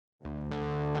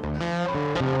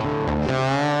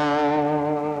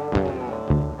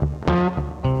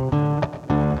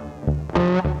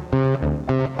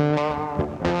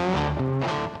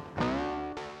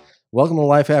Welcome to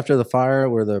Life After the Fire.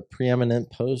 We're the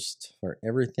preeminent post for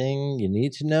everything you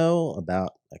need to know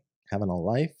about having a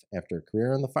life after a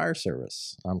career in the fire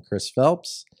service. I'm Chris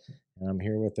Phelps, and I'm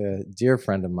here with a dear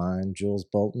friend of mine, Jules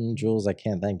Bolton. Jules, I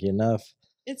can't thank you enough.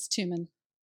 It's Tuman.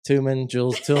 Tuman,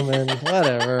 Jules Tuman,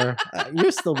 whatever.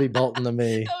 You still be Bolton to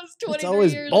me. That was 23 it's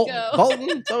always years Bolton. ago. Bolton.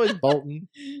 It's always Bolton.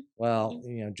 Well,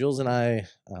 Jules and I.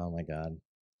 Oh my God.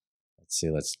 Let's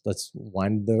see. Let's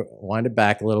wind it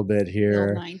back a little bit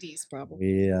here. The 90s, probably.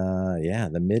 We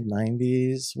the mid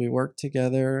 90s. We worked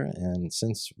together, and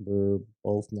since we're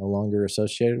both no longer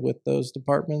associated with those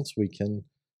departments, we can,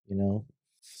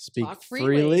 speak Talk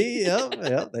freely.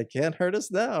 Yep. They can't hurt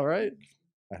us now, right?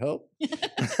 I hope.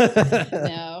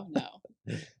 No.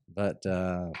 But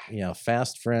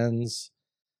fast friends.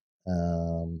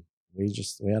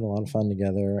 We had a lot of fun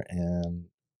together, and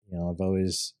I've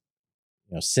always.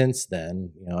 Since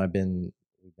then, we've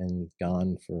been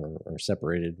gone or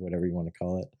separated, whatever you want to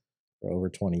call it, for over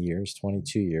 20 years,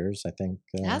 22 years, I think.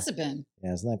 Has it been?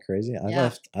 Yeah, isn't that crazy?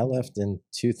 Yeah. I left in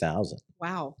 2000.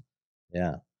 Wow.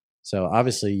 Yeah. So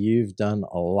obviously you've done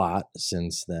a lot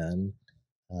since then.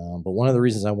 But one of the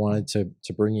reasons I wanted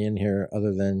to bring you in here,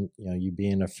 other than, you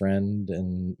being a friend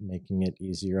and making it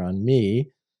easier on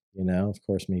me, of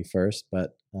course, me first,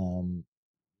 but,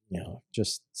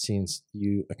 just since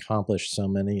you accomplished so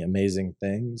many amazing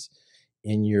things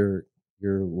in your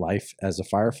life as a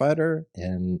firefighter,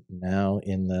 and now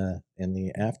in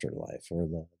the afterlife, or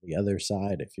the other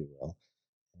side, if you will.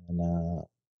 And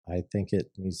I think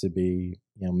it needs to be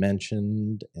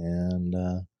mentioned, and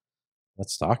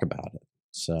let's talk about it.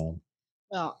 So,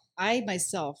 well, I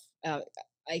myself,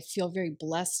 I feel very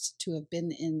blessed to have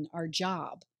been in our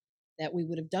job that we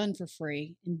would have done for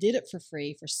free and did it for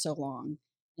free for so long.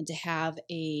 And to have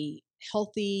a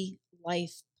healthy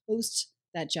life post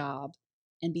that job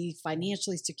and be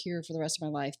financially secure for the rest of my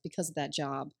life because of that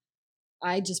job.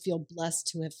 I just feel blessed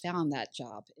to have found that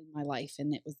job in my life.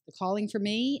 And it was the calling for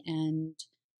me. And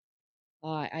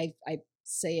I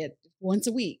say it once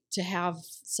a week, to have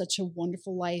such a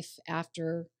wonderful life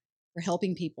for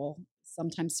helping people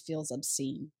sometimes feels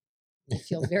obscene. I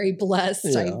feel very blessed.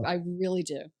 Yeah. I really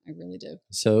do. I really do.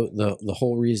 So the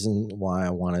whole reason why I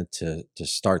wanted to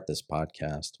start this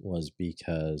podcast was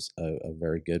because a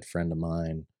very good friend of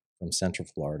mine from Central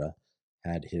Florida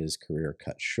had his career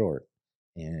cut short,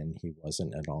 and he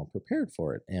wasn't at all prepared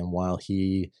for it. And while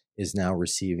he is now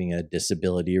receiving a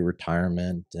disability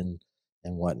retirement and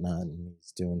whatnot, and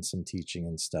he's doing some teaching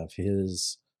and stuff,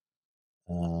 his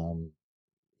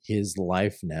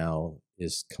life now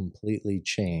is completely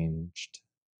changed,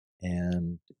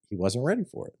 and he wasn't ready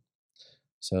for it.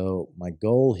 So my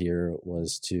goal here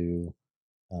was to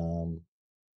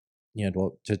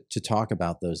talk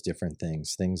about those different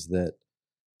things that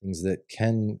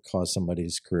can cause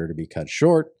somebody's career to be cut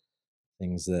short,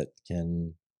 things that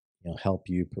can help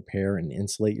you prepare and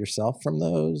insulate yourself from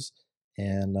those,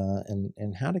 and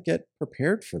how to get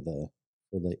prepared for the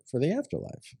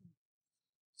afterlife.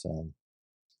 So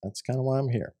that's kind of why I'm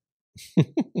here.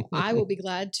 I will be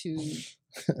glad to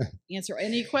answer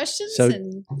any questions So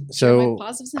and share my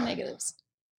positives and negatives.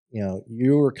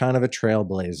 You were kind of a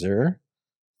trailblazer,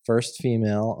 first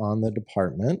female on the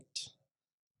department,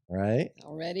 right?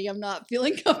 Already I'm not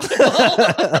feeling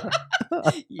comfortable.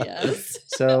 Yes.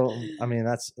 So, I mean,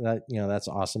 that's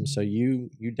awesome. So you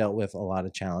dealt with a lot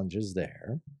of challenges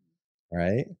there,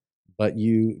 right? But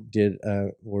you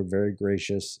were very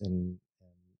gracious and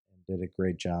did a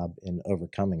great job in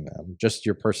overcoming them. Just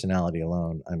your personality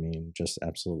alone, I mean, just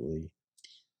absolutely.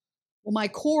 Well, my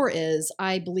core is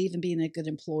I believe in being a good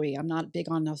employee. I'm not big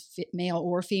on male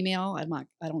or female.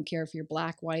 I don't care if you're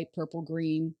black, white, purple,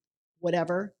 green,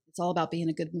 whatever. It's all about being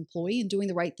a good employee and doing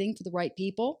the right thing for the right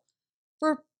people,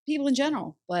 for people in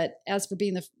general. But as for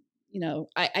being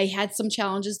I had some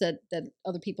challenges that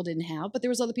other people didn't have, but there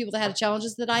was other people that had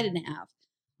challenges that I didn't have.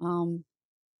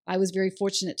 I was very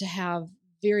fortunate to have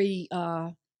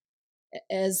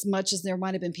as much as there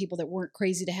might have been people that weren't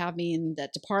crazy to have me in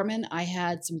that department, I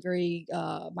had some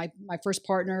my first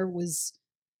partner was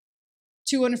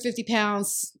 250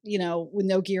 pounds, with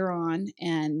no gear on,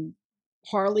 and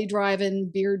Harley driving,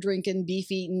 beer drinking,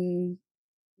 beef eating,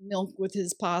 milk with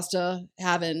his pasta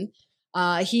having.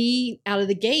 He, out of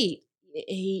the gate,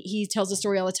 he tells a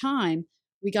story all the time.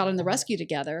 We got on the rescue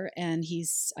together, and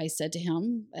I said to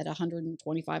him at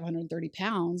 125, 130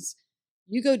 pounds,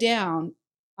 you go down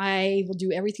I will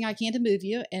do everything I can to move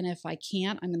you, and if I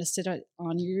can't, I'm going to sit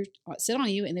on you,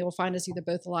 and they will find us either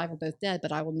both alive or both dead.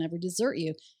 But I will never desert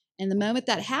you. And the moment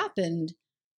that happened,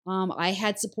 I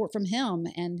had support from him,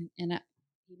 and he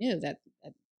knew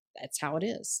that's how it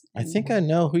is. I think I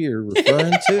know who you're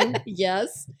referring to.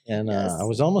 Yes. And Yes. I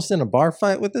was almost in a bar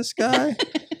fight with this guy.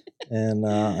 And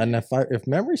if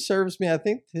memory serves me, I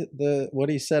think what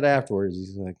he said afterwards,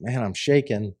 he's like, "Man, I'm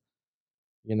shaking.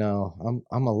 You know,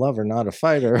 I'm a lover, not a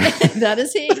fighter." That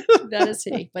is he. That is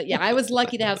he. But yeah, I was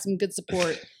lucky to have some good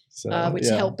support, which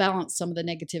helped balance some of the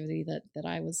negativity that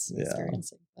I was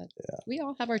experiencing. But we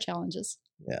all have our challenges.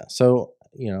 Yeah. So,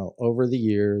 over the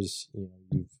years,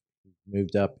 you've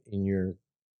moved up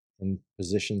in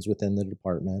positions within the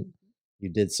department. You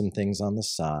did some things on the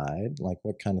side. Like,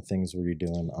 what kind of things were you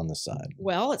doing on the side?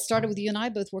 Well, it started with you and I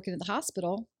both working at the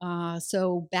hospital.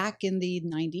 So back in the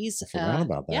 90s. I forgot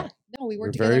about that. Yeah. No, we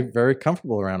worked together. Very, very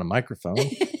comfortable around a microphone.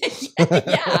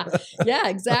 Yeah,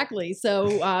 exactly.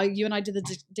 So you and I did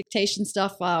the dictation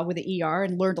stuff with the ER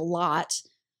and learned a lot.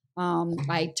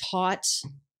 I taught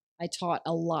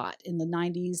a lot in the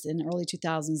 90s and early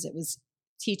 2000s. It was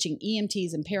teaching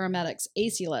EMTs and paramedics,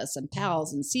 ACLS and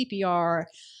PALS and CPR,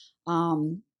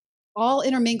 all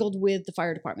intermingled with the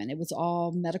fire department. It was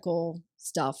all medical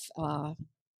stuff.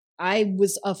 I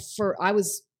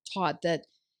was taught that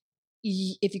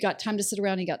if you got time to sit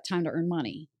around, you got time to earn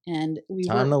money. And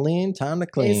time to lean, time to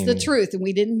clean. It's the truth. And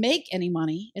we didn't make any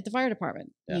money at the fire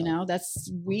department. Yeah.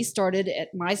 We started at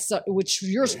which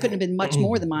yours couldn't have been much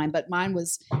more than mine, but mine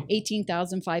was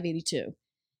 $18,582.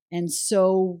 And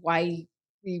so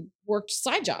we worked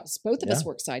side jobs. Both of us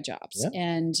worked side jobs. Yeah.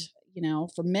 And,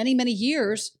 for many, many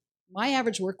years, my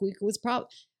average work week was probably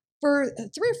for 3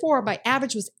 or 4, my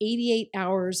average was 88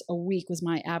 hours a week was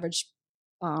my average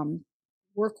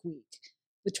work week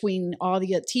between all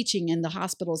the teaching in the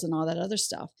hospitals and all that other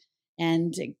stuff.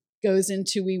 And it goes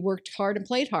into, we worked hard and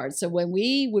played hard. So when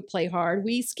we would play hard,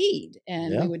 we skied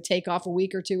and we would take off a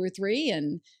week or 2 or 3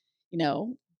 and,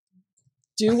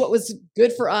 do what was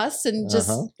good for us and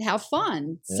just have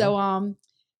fun. Yeah. So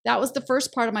that was the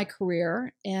first part of my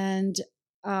career. And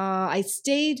I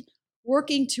stayed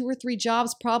working 2 or 3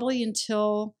 jobs probably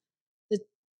until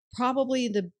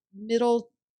the middle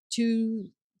to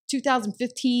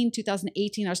 2015,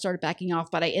 2018, I started backing off,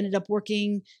 but I ended up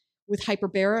working with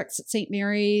hyperbarics at St.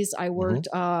 Mary's. I worked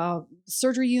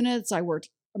surgery units. I worked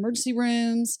emergency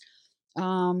rooms.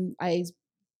 I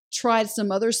tried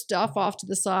some other stuff off to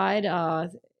the side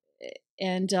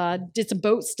and did some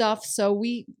boat stuff. So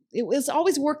it was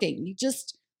always working. You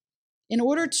just, in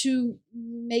order to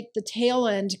make the tail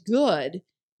end good,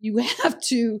 you have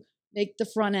to make the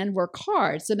front end work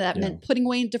hard. So that meant putting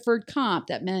away in deferred comp.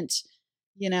 That meant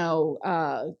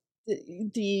the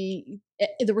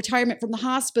retirement from the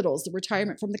hospitals, the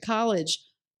retirement from the college,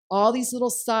 all these little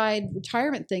side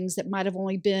retirement things that might have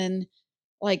only been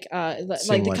like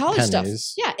the college pennies.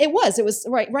 Stuff. Yeah, it was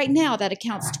right now that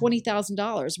accounts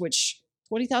 $20,000, which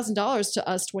 $20,000 to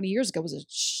us 20 years ago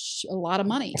was a lot of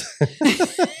money.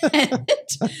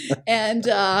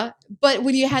 But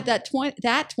when you had that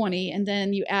 20 and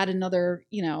then you add another,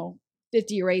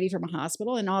 50 or 80 from a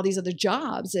hospital and all these other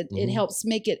jobs, it helps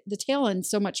make the tail end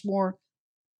so much more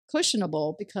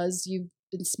cushionable because you've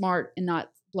been smart and not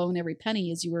blown every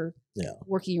penny as you were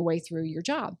working your way through your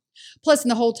job. Plus, in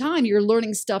the whole time, you're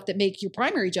learning stuff that make your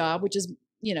primary job, which is,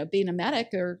 being a medic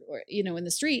or in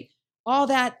the street, all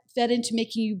that fed into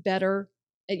making you better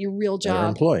at your real job. Better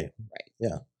employee. Right.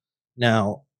 Yeah.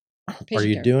 Now, are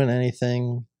you doing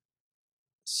anything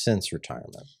since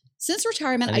retirement? Since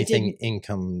retirement, anything I didn't.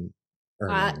 Income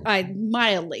earning? I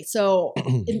mildly. So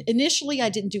initially, I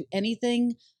didn't do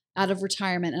anything out of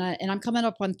retirement. And I'm coming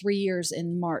up on 3 years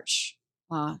in March.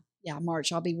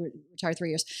 March. I'll be retired 3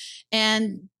 years.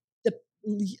 And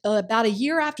about a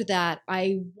year after that,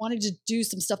 I wanted to do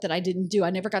some stuff that I didn't do. I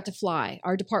never got to fly.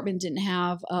 Our department didn't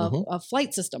have a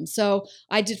flight system. So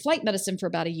I did flight medicine for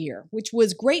about a year, which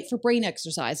was great for brain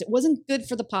exercise. It wasn't good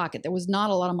for the pocket. There was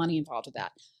not a lot of money involved with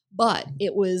that. But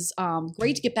it was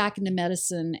great to get back into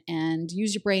medicine and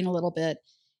use your brain a little bit.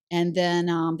 And then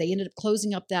they ended up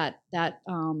closing up that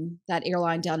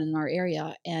airline down in our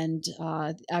area. And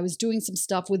I was doing some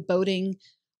stuff with boating.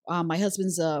 My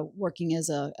husband's working as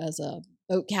a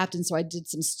boat captain, so I did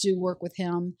some stew work with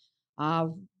him.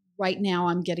 Right now,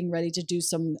 I'm getting ready to do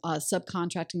some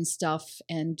subcontracting stuff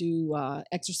and do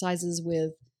exercises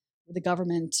with the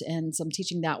government and some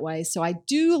teaching that way. So I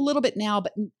do a little bit now,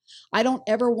 but I don't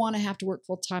ever want to have to work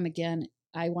full time again.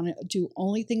 I want to do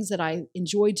only things that I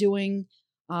enjoy doing,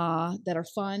 that are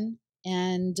fun,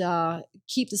 and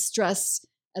keep the stress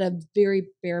at a very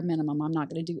bare minimum. I'm not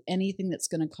going to do anything that's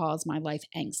going to cause my life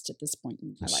angst at this point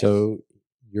in my life. So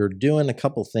you're doing a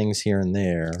couple things here and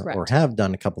there, or Correct. have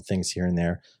done a couple things here and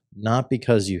there, not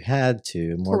because you had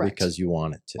to, more Correct. because you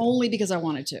wanted to. Only because I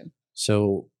wanted to.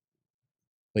 So,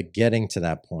 but getting to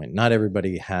that point, not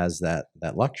everybody has that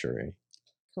luxury.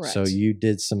 Correct. So you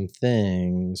did some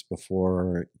things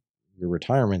before your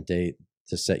retirement date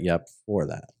to set you up for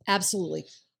that. Absolutely.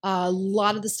 A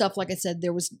lot of the stuff, like I said,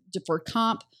 there was deferred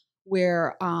comp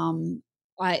where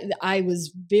I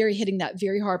was hitting that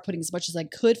very hard, putting as much as I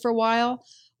could for a while.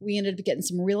 We ended up getting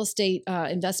some real estate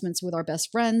investments with our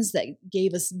best friends that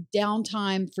gave us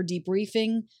downtime for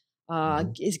debriefing,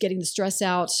 is getting the stress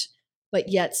out. But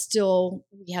yet still,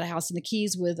 we had a house in the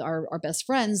Keys with our best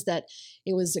friends that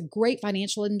it was a great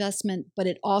financial investment, but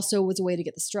it also was a way to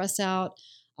get the stress out.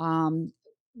 Of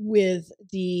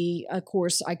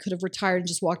course, I could have retired and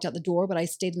just walked out the door, but I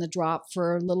stayed in the drop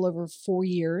for a little over 4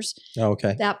 years. Oh,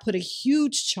 okay. That put a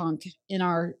huge chunk in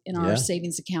our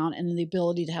savings account and in the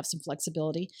ability to have some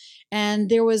flexibility. And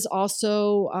there was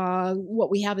also what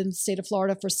we have in the state of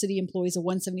Florida for city employees, a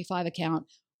 175 account,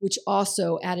 which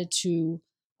also added to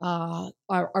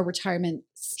our retirement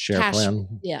share cash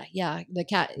plan. Yeah. I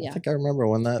think I remember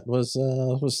when that was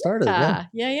started.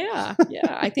 Yeah.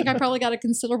 I think I probably got a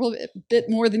considerable bit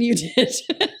more than you did.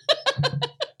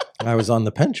 I was on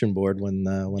the pension board when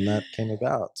that came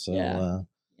about. So yeah.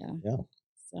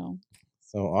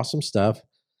 So awesome stuff.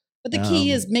 But the key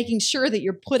is making sure that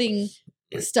you're putting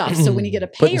stuff. So when you get a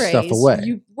pay raise, stuff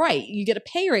away. You get a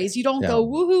pay raise. You don't go,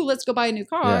 woohoo, let's go buy a new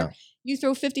car. Yeah. You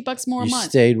throw $50 more a month. You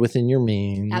stayed within your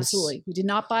means. Absolutely. We did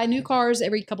not buy new cars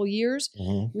every couple of years.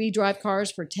 Mm-hmm. We drive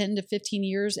cars for 10 to 15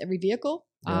 years every vehicle.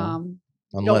 Yeah.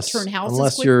 Don't turn houses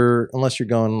unless quick. you're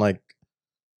going like,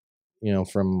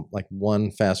 from like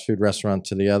one fast food restaurant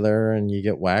to the other and you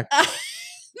get whacked.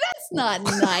 That's not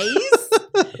nice.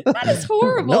 That is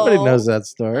horrible. Nobody knows that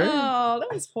story. Oh,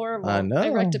 that was horrible. I know. I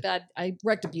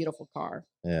wrecked a beautiful car.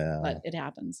 Yeah. But it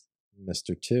happens.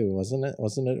 Mr. 2, wasn't it?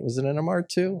 Was it an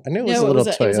MR2? I knew it was No, a little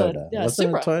Toyota. It was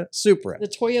Wasn't Supra. it Supra? The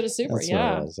Toyota Supra, That's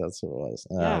yeah. what it was. That's what it was.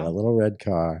 Yeah. A little red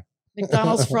car.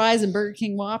 McDonald's fries and Burger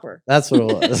King Whopper. That's what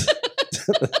it was.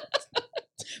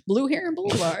 Blue Heron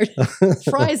Boulevard.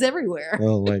 Fries everywhere.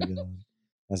 Oh my God.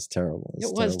 That's terrible.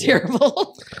 It was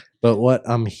terrible. But what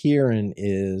I'm hearing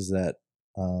is that,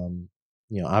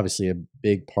 obviously a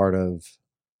big part of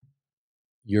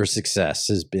your success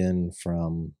has been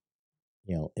from,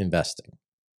 investing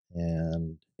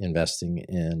and investing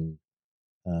in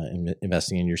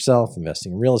yourself,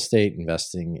 investing in real estate,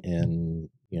 investing in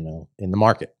the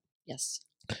market. Yes.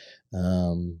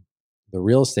 The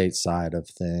real estate side of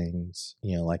things,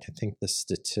 like I think the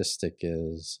statistic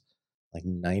is like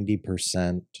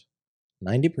 90%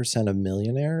 of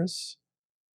millionaires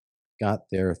got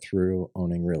there through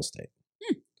owning real estate.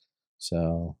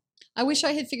 So I wish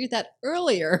I had figured that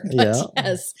earlier. But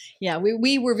yes. Yeah,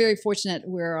 we were very fortunate.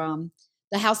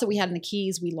 The house that we had in the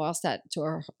Keys, we lost that to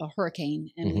a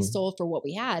hurricane, and we sold for what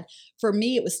we had. For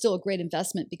me, it was still a great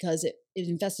investment because it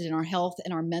invested in our health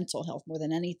and our mental health more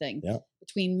than anything. Yeah.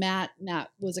 Between Matt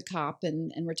was a cop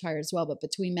and retired as well, but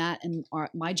between Matt and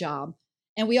my job,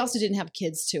 and we also didn't have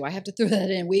kids too. I have to throw that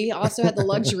in. We also had the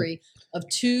luxury of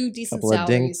 2 decent salaries.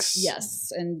 Dinks.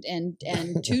 Yes, and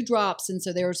 2 drops, and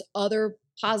so there was other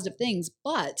positive things,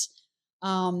 but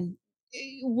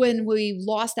when we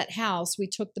lost that house, we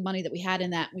took the money that we had in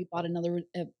that and we bought another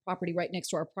property right next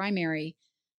to our primary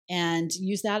and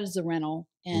used that as a rental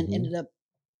and ended up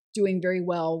doing very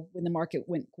well when the market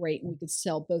went great and we could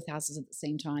sell both houses at the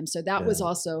same time. So that was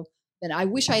also that. I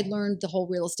wish I had learned the whole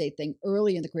real estate thing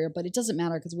early in the career, but it doesn't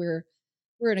matter because we're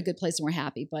in a good place and we're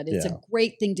happy. But it's a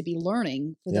great thing to be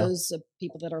learning for those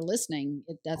people that are listening.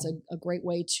 That's a great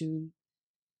way to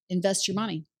invest your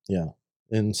money. Yeah.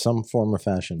 In some form or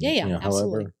fashion. Yeah,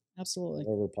 absolutely. Absolutely.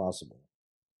 However possible.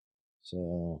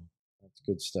 So that's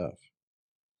good stuff.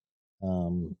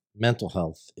 Mental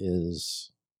health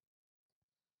is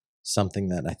something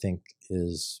that I think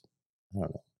is, I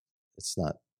don't know, it's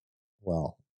not,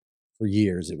 well, for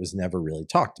years it was never really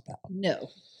talked about. No.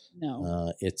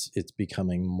 It's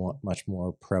becoming much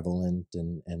more prevalent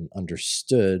and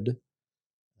understood.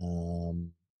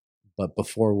 But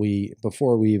before we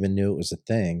even knew it was a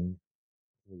thing,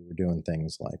 we were doing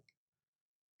things like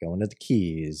going to the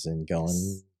Keys and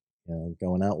going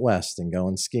out west and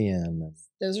going skiing.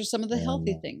 Those are some of the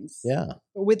healthy things. Yeah.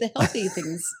 But with the healthy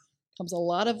things comes a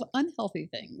lot of unhealthy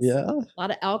things. Yeah. A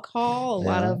lot of alcohol, a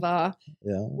lot of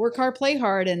work hard, play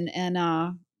hard. And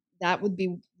that would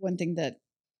be one thing that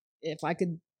if I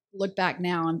could look back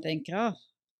now and think, there's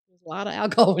a lot of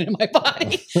alcohol in my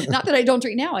body. Not that I don't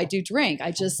drink now. I do drink.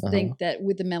 I just Uh-huh. think that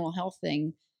with the mental health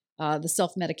thing, the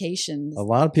self-medication. A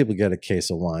lot of people get a case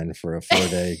of wine for a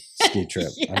 4-day ski trip.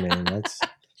 Yeah. I mean, that's.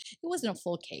 It wasn't a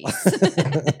full case.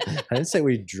 I didn't say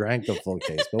we drank a full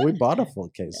case, but we bought a full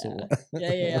case. Yeah. But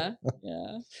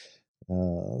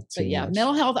yeah, Much.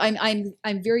 mental health.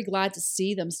 I'm very glad to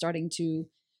see them starting to,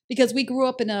 because we grew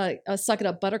up in a suck it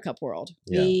up buttercup world.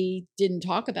 Yeah. We didn't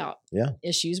talk about Yeah.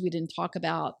 issues. We didn't talk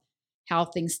about how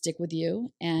things stick with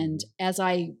you. And as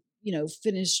I,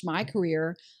 finished my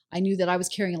career, I knew that I was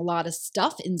carrying a lot of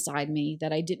stuff inside me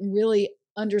that I didn't really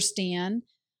understand.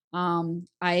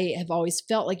 I have always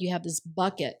felt like you have this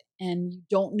bucket and you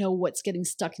don't know what's getting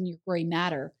stuck in your gray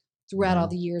matter throughout all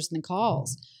the years and the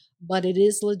calls, but it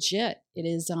is legit. It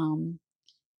is,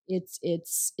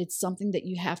 it's something that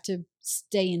you have to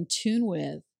stay in tune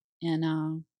with.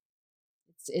 And,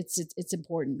 it's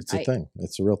important. It's a thing.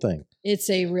 It's a real thing. It's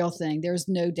a real thing. There's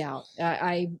no doubt.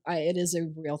 It is a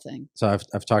real thing. So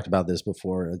I've talked about this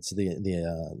before. It's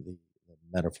the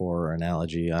metaphor or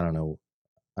analogy. I don't know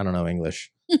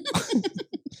English.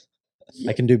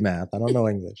 I can do math. I don't know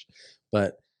English,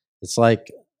 but it's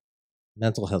like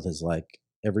mental health is like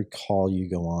every call you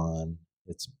go on,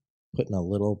 it's putting a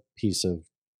little piece of,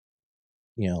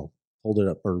 folded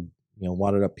up or,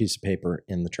 wadded up piece of paper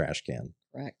in the trash can.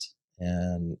 Correct.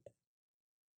 And,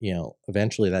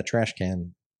 eventually that trash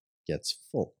can gets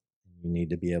full. You need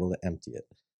to be able to empty it.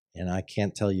 And I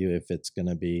can't tell you if it's going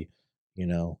to be,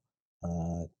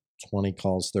 20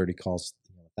 calls, 30 calls,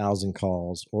 1,000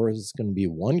 calls, or is it going to be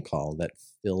one call that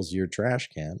fills your trash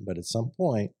can? But at some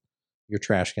point, your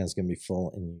trash can is going to be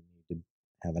full and you need to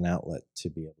have an outlet to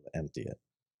be able to empty it.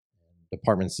 And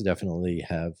departments definitely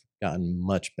have gotten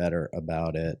much better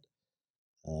about it.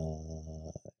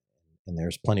 And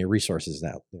there's plenty of resources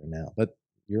out there now. But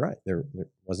you're right. There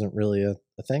wasn't really a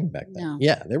thing back then. No.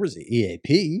 Yeah, there was the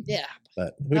EAP. Yeah.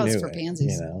 But who that knew was for it,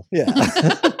 pansies. Yeah.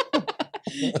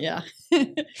 Yeah.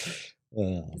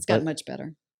 It's gotten much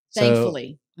better. So,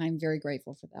 Thankfully, I'm very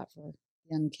grateful for that for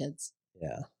young kids.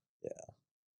 Yeah.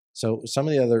 So some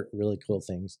of the other really cool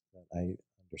things that I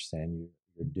understand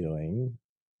you're doing,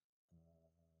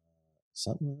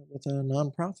 something with a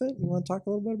nonprofit. You want to talk a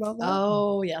little bit about that?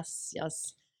 Oh, yes.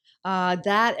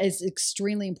 That is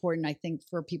extremely important, I think,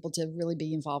 for people to really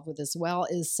be involved with as well,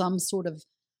 is some sort of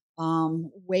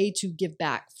way to give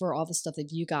back for all the stuff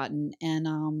that you've gotten. And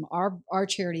our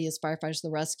charity is Firefighters to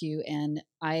the Rescue, and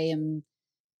I am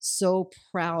so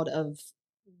proud of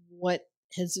what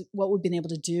we've been able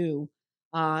to do.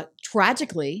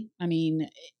 Tragically, I mean,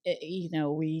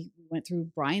 we went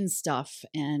through Brian's stuff,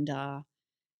 and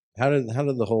how did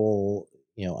the whole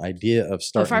idea of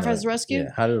starting Firefighters Rescue? Yeah,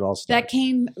 how did it all start? That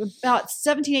came about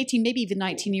 17, 18, maybe even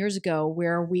 19 years ago,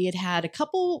 where we had a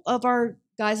couple of our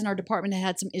guys in our department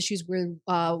had some issues where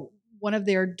one of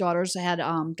their daughters had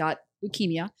got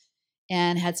leukemia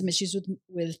and had some issues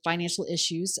with financial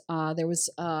issues. There was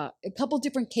a couple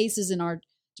different cases in our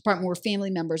department where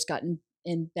family members got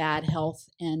in bad health,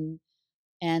 and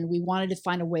we wanted to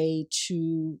find a way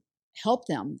to help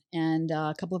them. And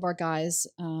a couple of our guys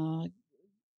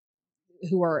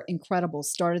who are incredible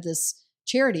started this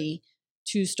charity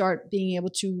to start being able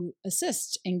to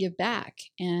assist and give back.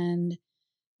 And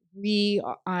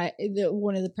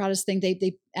one of the proudest things,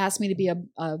 they asked me to be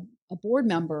a board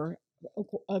member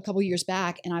a couple of years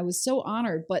back, and I was so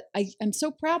honored. But I'm so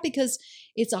proud because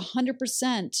it's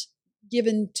 100%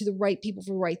 given to the right people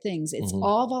for the right things. It's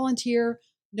all volunteer.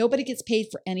 Nobody gets paid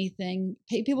for anything.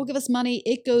 People give us money.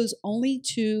 It goes only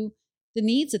to the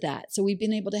needs of that. So we've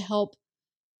been able to help,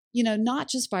 not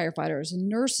just firefighters and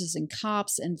nurses and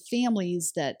cops and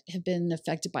families that have been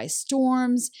affected by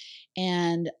storms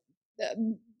and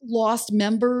lost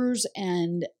members.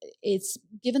 And it's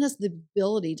given us the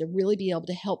ability to really be able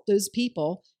to help those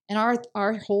people. And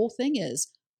our whole thing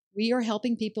is we are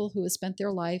helping people who have spent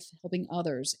their life helping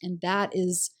others. And that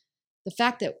is the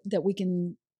fact that we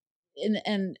can,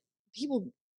 and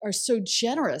people are so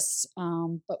generous,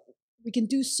 but we can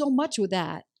do so much with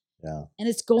that. Yeah. And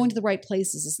it's going to the right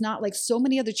places. It's not like so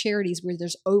many other charities where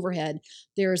there's overhead,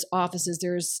 there's offices,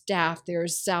 there's staff,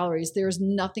 there's salaries. There's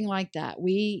nothing like that.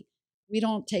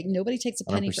 Nobody takes a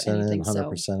penny for anything.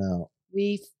 100% out.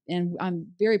 And I'm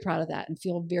very proud of that and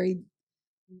feel very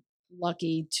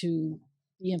lucky to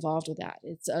be involved with that.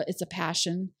 It's a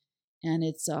passion, and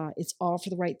it's all for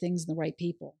the right things and the right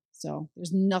people. So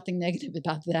there's nothing negative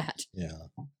about that. Yeah.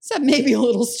 Except maybe a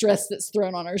little stress that's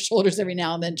thrown on our shoulders every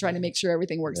now and then, trying to make sure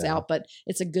everything works out. But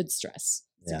it's a good stress.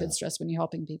 It's a good stress when you're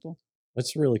helping people.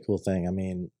 It's a really cool thing. I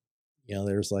mean,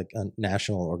 there's like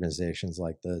national organizations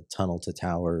like the Tunnel to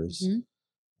Towers.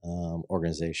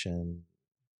 organization.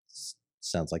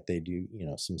 Sounds like they do,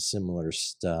 some similar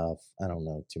stuff. I don't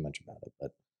know too much about it,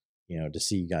 but to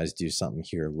see you guys do something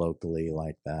here locally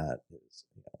like that is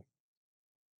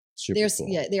super cool.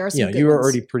 There are some good you were ones.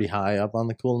 already pretty high up on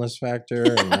the coolness factor,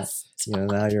 and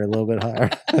now you're a little bit higher.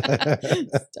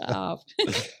 Stop.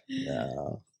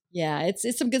 No. Yeah, it's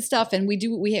some good stuff, and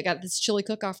we have got this chili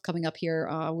cook-off coming up here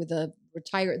with the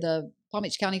Palm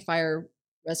Beach County Fire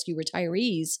Rescue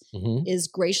retirees is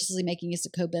graciously making us a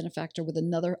co-benefactor with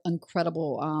another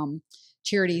incredible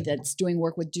charity that's doing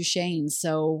work with Duchenne.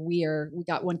 So we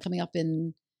got one coming up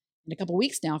in a couple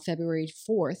weeks now, February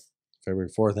 4th. February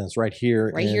 4th, and it's right here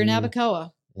in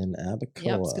Abacoa. In Abacoa.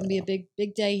 Yep, it's going to be a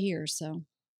big day here. So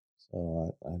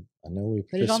I know we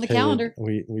put it on the calendar.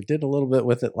 We did a little bit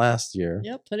with it last year.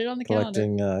 Yep, put it on the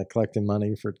calendar. Collecting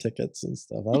money for tickets and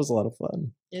stuff. That was a lot of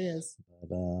fun. It is. But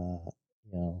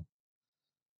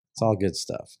it's all good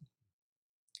stuff.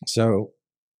 So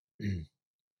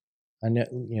I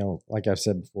know, like I've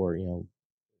said before,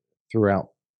 throughout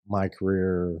my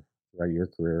career, throughout your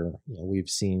career, we've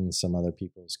seen some other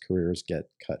people's careers get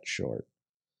cut short,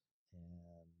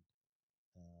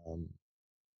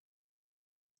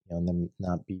 and them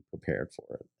not be prepared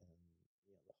for it. And,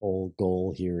 the whole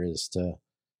goal here is to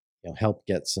help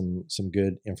get some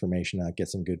good information out, get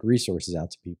some good resources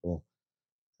out to people.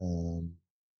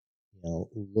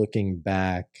 Looking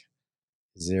back,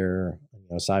 is there,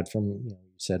 aside from you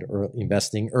said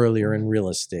investing earlier in real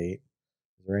estate,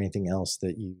 is there anything else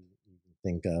that you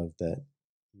think of that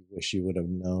you wish you would have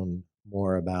known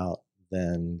more about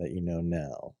then that you know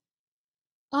now?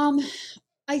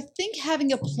 I think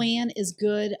having a plan is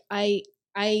good.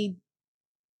 We've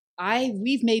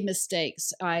made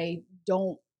mistakes. I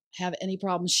don't have any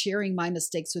problem sharing my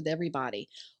mistakes with everybody.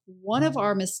 One of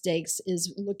our mistakes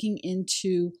is looking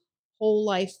into whole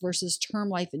life versus term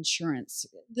life insurance.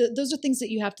 Those are things that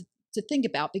you have to think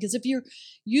about, because if you're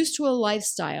used to a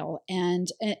lifestyle, and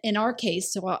in our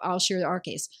case, so I'll share our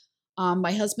case.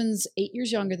 My husband's 8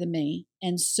 years younger than me.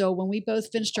 And so when we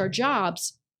both finished our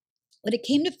jobs, when it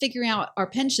came to figuring out our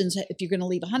pensions, if you're going to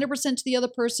leave 100% to the other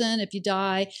person, if you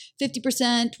die,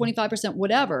 50%, 25%,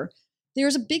 whatever,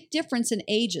 there's a big difference in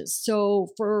ages. So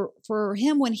for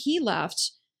him, when he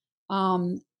left,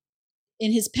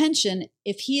 in his pension,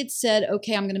 if he had said,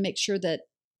 okay, I'm going to make sure that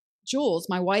Jules,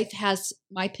 my wife, has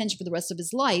my pension for the rest of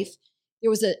his life, it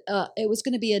was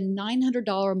going to be a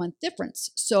 $900 a month difference.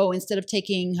 So instead of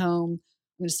taking home,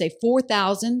 I'm going to say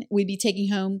 $4,000, we'd be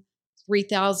taking home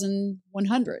 $3,100.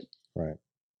 Right.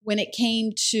 When it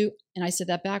came to, and I said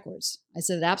that backwards. I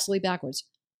said it absolutely backwards.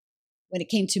 When it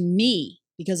came to me,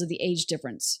 because of the age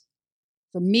difference,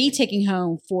 for me taking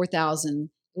home $4,000, it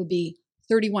would be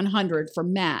 $3,100 for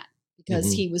Matt,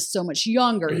 because he was so much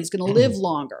younger. He's going to live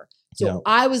longer. So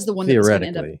I was the one that was going to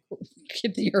end up,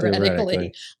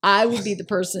 theoretically, I would be the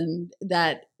person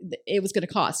that it was going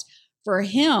to cost. For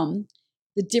him,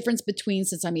 the difference between,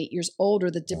 since I'm 8 years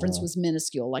older, the difference was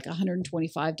minuscule, like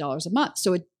 $125 a month.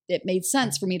 So it made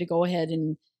sense for me to go ahead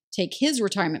and take his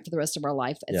retirement for the rest of our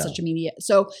life at such immediate.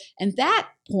 So, and that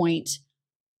point,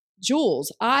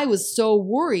 Jules, I was so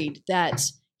worried that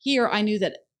here I knew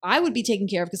that I would be taken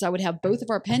care of because I would have both of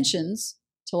our pensions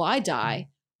till I die,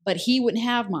 but he wouldn't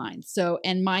have mine. So,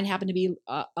 and mine happened to be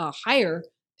a higher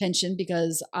pension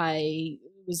because I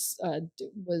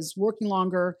was working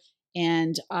longer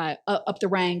and up the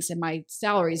ranks, and my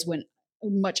salaries went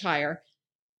much higher.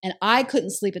 And I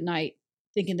couldn't sleep at night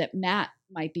thinking that Matt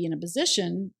might be in a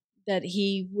position that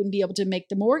he wouldn't be able to make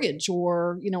the mortgage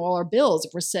or, all our bills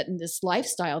if we're set in this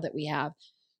lifestyle that we have.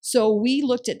 So we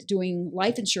looked at doing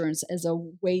life insurance as a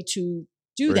way to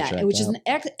do that, which is an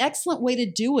excellent way to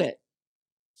do it.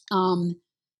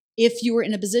 If you were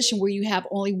in a position where you have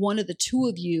only one of the two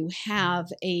of you have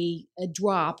a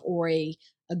drop or a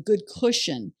good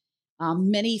cushion.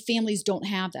 Many families don't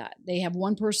have that. They have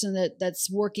one person that's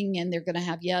working and they're going to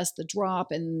have, the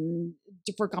drop and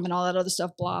deferred comp and all that other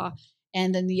stuff, blah.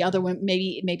 And then the other one,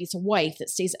 maybe it's a wife that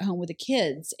stays at home with the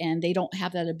kids and they don't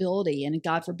have that ability. And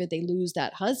God forbid they lose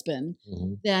that husband,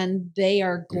 then they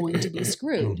are going to be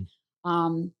screwed.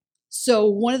 So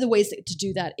one of the ways to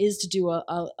do that is to do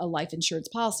a life insurance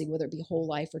policy, whether it be whole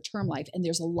life or term life. And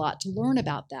there's a lot to learn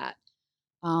about that.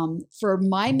 For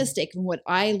my mistake, and what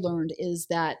I learned is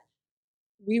that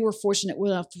we were fortunate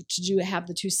enough to have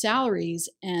the two salaries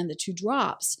and the two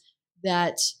drops,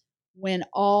 that when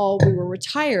we were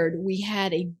retired, we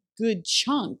had a good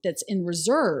chunk that's in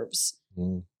reserves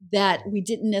that we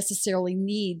didn't necessarily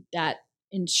need that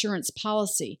insurance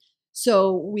policy.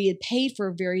 So we had paid for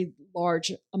a very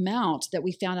large amount that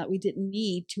we found out we didn't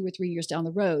need 2 or 3 years down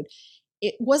the road.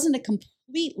 It wasn't a complete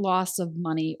complete loss of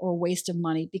money or waste of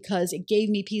money, because it gave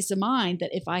me peace of mind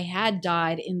that if I had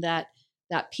died in that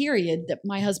period, that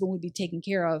my husband would be taken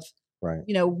care of, Right.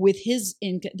 with his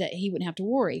income, that he wouldn't have to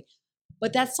worry.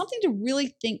 But that's something to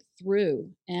really think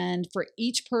through. And for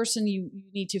each person, you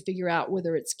need to figure out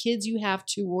whether it's kids you have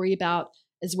to worry about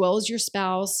as well as your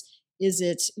spouse.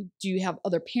 Do you have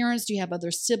other parents? Do you have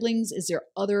other siblings? Is there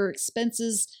other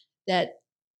expenses that,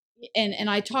 and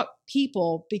I talk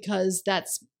people because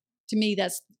to me,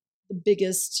 that's the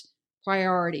biggest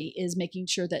priority, is making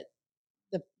sure that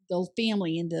the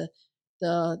family and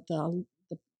the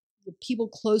people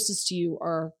closest to you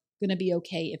are going to be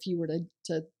okay if you were to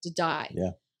die.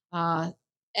 Yeah.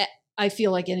 I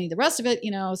feel like any of the rest of it,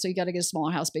 so you got to get a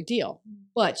smaller house, big deal.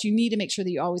 But you need to make sure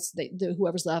that you always,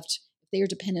 whoever's left, if they are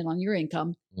dependent on your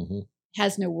income,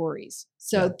 has no worries.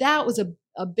 So that was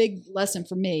a big lesson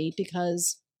for me,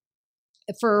 because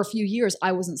for a few years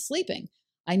I wasn't sleeping.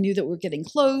 I knew that we're getting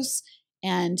close,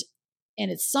 and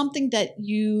it's something that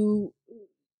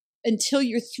until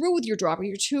you're through with your drop, or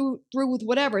you're through with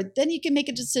whatever, then you can make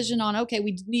a decision on, okay,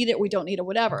 we need it, we don't need it,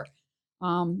 whatever.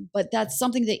 But that's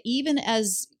something that even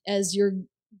as you're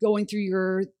going through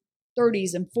your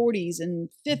 30s and 40s and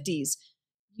 50s,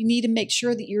 you need to make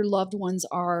sure that your loved ones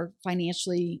are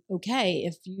financially okay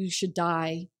if you should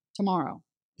die tomorrow.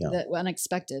 Yeah. That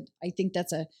unexpected. I think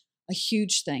that's a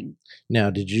huge thing. Now,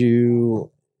 did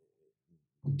you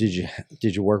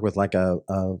work with like a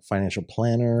financial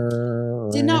planner?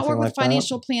 Did not work with like a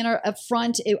financial planner up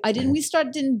front. We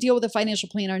didn't deal with a financial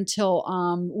planner until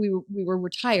we were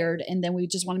retired, and then we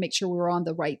just want to make sure we were on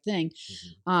the right thing,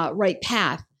 right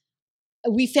path.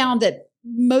 We found that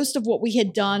most of what we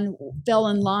had done fell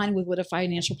in line with what a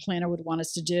financial planner would want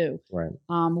us to do. Right.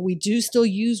 We do still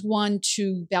use one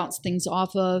to bounce things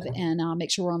off of and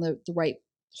make sure we're on the right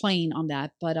plane on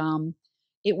that. But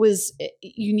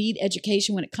you need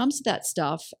education when it comes to that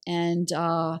stuff. And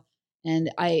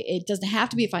it doesn't have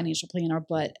to be a financial planner,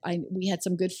 but we had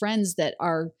some good friends that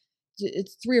are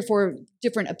 3 or 4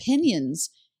 different opinions.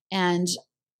 And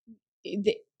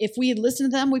if we had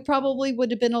listened to them, we probably would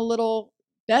have been a little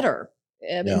better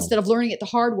instead of learning it the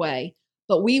hard way.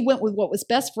 But we went with what was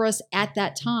best for us at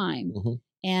that time.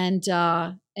 And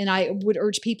I would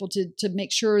urge people to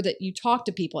make sure that you talk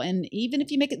to people. And even if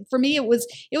you make it, for me, it was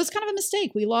kind of a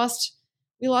mistake. We lost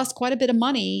quite a bit of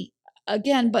money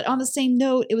again, but on the same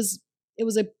note, it was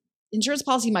a insurance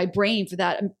policy in my brain for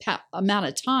that amount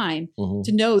of time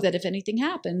to know that if anything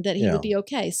happened, that he would be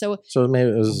okay. So maybe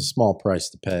it was a small price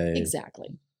to pay.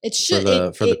 Exactly. It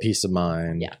should for the peace of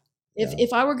mind. Yeah.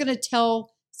 If I were going to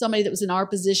tell somebody that was in our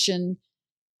position,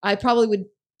 I probably would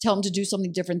tell them to do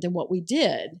something different than what we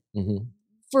did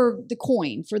for the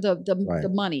coin, for the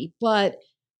money. But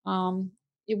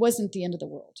it wasn't the end of the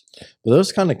world. But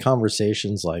those kind of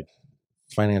conversations, like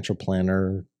financial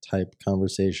planner type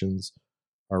conversations,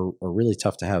 are really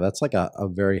tough to have. That's like a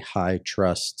very high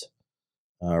trust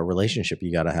relationship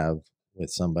you got to have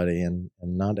with somebody, and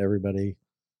not everybody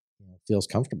feels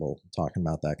comfortable talking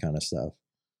about that kind of stuff.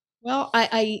 Well,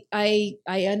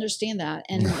 I understand that,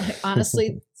 and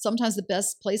honestly, sometimes the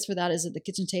best place for that is at the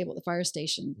kitchen table at the fire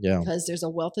station, because there's a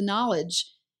wealth of knowledge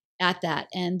at that,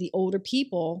 and the older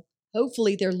people,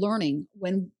 hopefully, they're learning.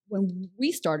 When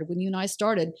we started, when you and I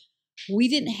started, we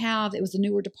didn't have. It was a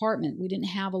newer department. We didn't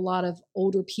have a lot of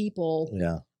older people.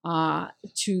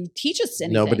 To teach us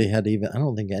anything. Nobody had even. I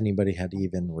don't think anybody had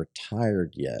even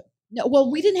retired yet. No,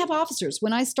 well, we didn't have officers.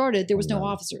 When I started, there was no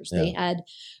officers. They had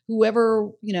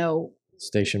whoever,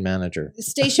 station manager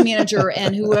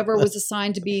and whoever was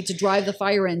assigned to drive the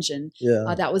fire engine.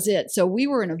 That was it. So we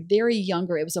were in a very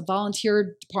younger, it was a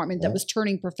volunteer department that was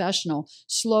turning professional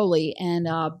slowly and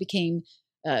became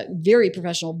very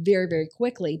professional very, very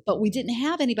quickly. But we didn't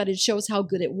have anybody to show us how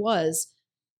good it was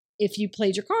if you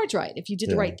played your cards right, if you did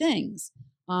the right things.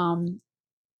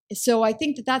 So I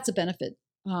think that that's a benefit.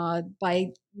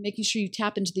 By making sure you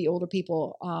tap into the older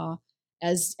people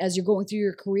as you're going through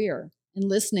your career, and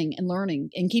listening and learning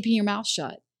and keeping your mouth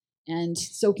shut and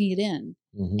soaking it in,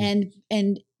 and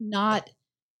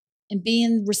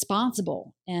being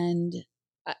responsible. And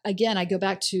again, I go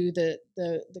back to the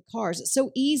cars. It's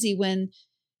so easy when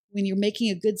you're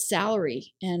making a good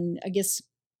salary, and I guess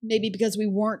maybe because we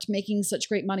weren't making such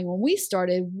great money when we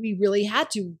started, we really had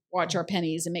to watch our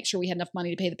pennies and make sure we had enough money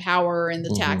to pay the power and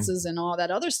the taxes and all that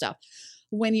other stuff.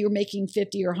 When you're making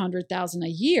 50 or 100,000 a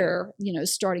year,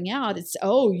 starting out, it's,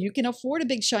 you can afford a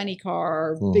big shiny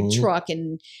car, or big truck,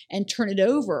 and turn it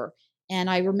over. And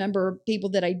I remember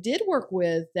people that I did work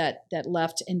with that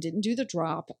left and didn't do the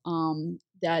drop,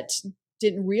 that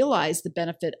didn't realize the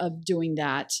benefit of doing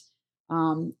that.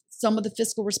 some of the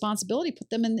fiscal responsibility put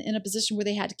them in a position where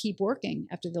they had to keep working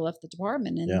after they left the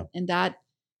department. And that,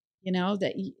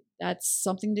 that's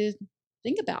something to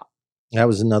think about. That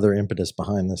was another impetus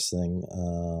behind this thing.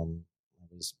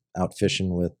 I was out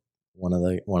fishing with one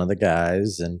of the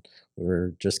guys, and we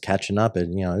were just catching up.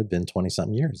 And it had been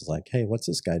 20-something years. It's like, hey, what's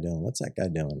this guy doing? What's that guy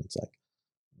doing? It's like,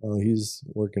 oh, he's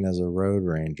working as a road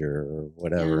ranger or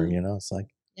whatever. Yeah. It's like,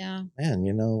 yeah, man,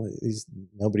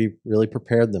 nobody really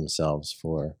prepared themselves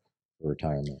for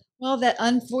retirement. Well, that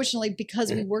unfortunately,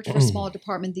 because we worked for a smaller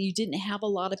department, that you didn't have a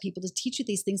lot of people to teach you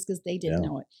these things because they didn't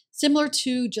know it. Similar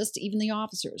to just even the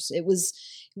officers. It was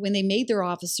when they made their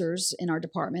officers in our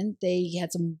department, they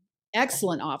had some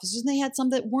excellent officers and they had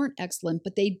some that weren't excellent,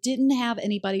 but they didn't have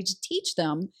anybody to teach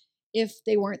them if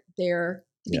they weren't there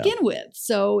to begin with.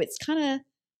 So it's kind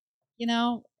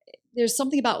of, there's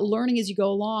something about learning as you go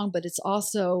along, but it's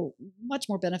also much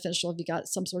more beneficial if you got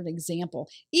some sort of example,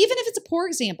 even if it's a poor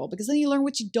example, because then you learn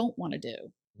what you don't want to do.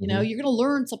 You're going to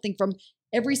learn something from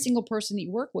every single person that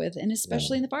you work with, and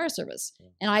especially in the fire service.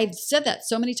 And I've said that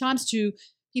so many times to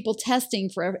people testing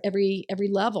for every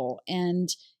level, and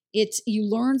you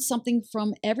learn something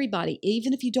from everybody.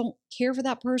 Even if you don't care for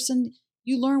that person,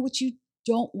 you learn what you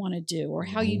don't want to do or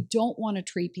how you don't want to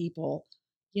treat people.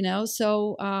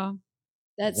 So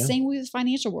that's same way with the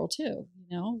financial world too.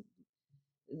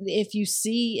 If you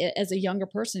see, as a younger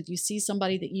person, if you see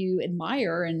somebody that you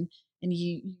admire and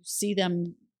you see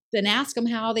them, then ask them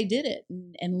how they did it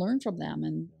and learn from them,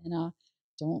 and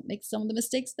don't make some of the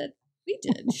mistakes that we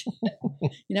did.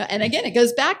 And again, it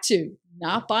goes back to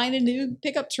not buying a new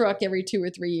pickup truck every 2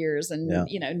 or 3 years, and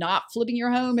not flipping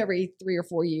your home every 3 or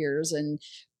 4 years, and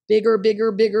bigger,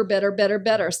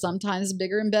 better. Sometimes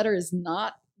bigger and better is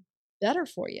not better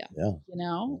for you.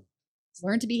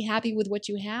 Learn to be happy with what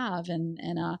you have, and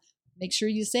make sure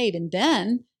you save, and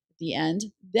then at the end,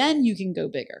 then you can go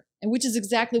bigger, and which is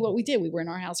exactly what we did. We were in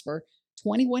our house for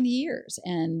 21 years,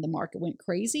 and the market went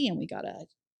crazy, and we got a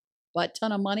butt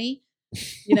ton of money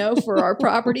for our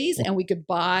properties, and we could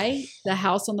buy the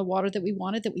house on the water that we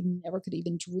wanted, that we never could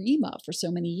even dream of for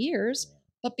so many years.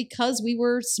 But because we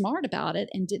were smart about it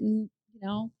and didn't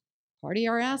party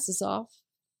our asses off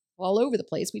all over the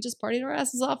place, we just partied our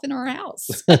asses off in our house,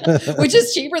 which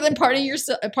is cheaper than partying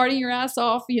your ass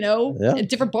off, at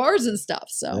different bars and stuff.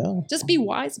 So just be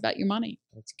wise about your money.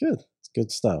 That's good. It's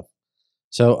good stuff.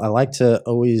 So I like to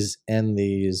always end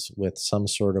these with some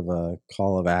sort of a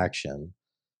call of action.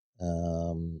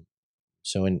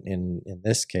 So in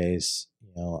this case,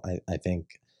 I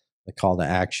think the call to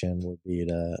action would be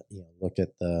to look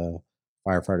at the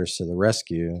firefighters to the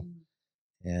rescue,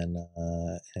 and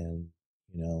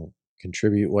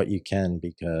contribute what you can,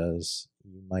 because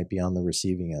you might be on the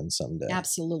receiving end someday.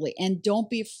 Absolutely. And don't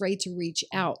be afraid to reach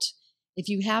out. If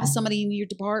you have somebody in your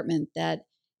department that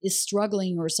is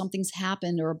struggling, or something's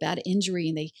happened, or a bad injury,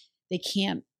 and they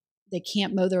can't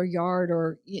mow their yard,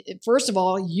 or first of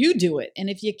all, you do it. And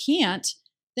if you can't,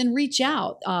 then reach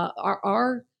out.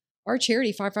 Our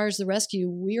charity, Firefighters to the Rescue,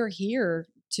 we are here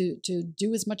to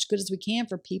do as much good as we can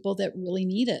for people that really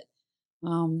need it.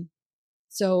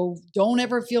 So don't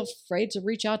ever feel afraid to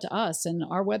reach out to us. And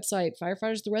our website,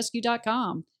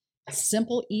 firefighterstotherescue.com.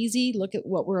 Simple, easy. Look at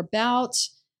what we're about.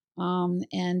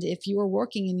 And if you are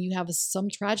working and you have some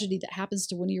tragedy that happens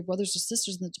to one of your brothers or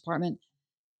sisters in the department,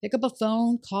 pick up a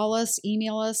phone, call us,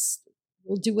 email us.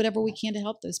 We'll do whatever we can to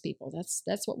help those people.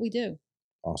 That's what we do.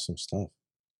 Awesome stuff.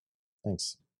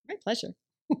 Thanks. My pleasure.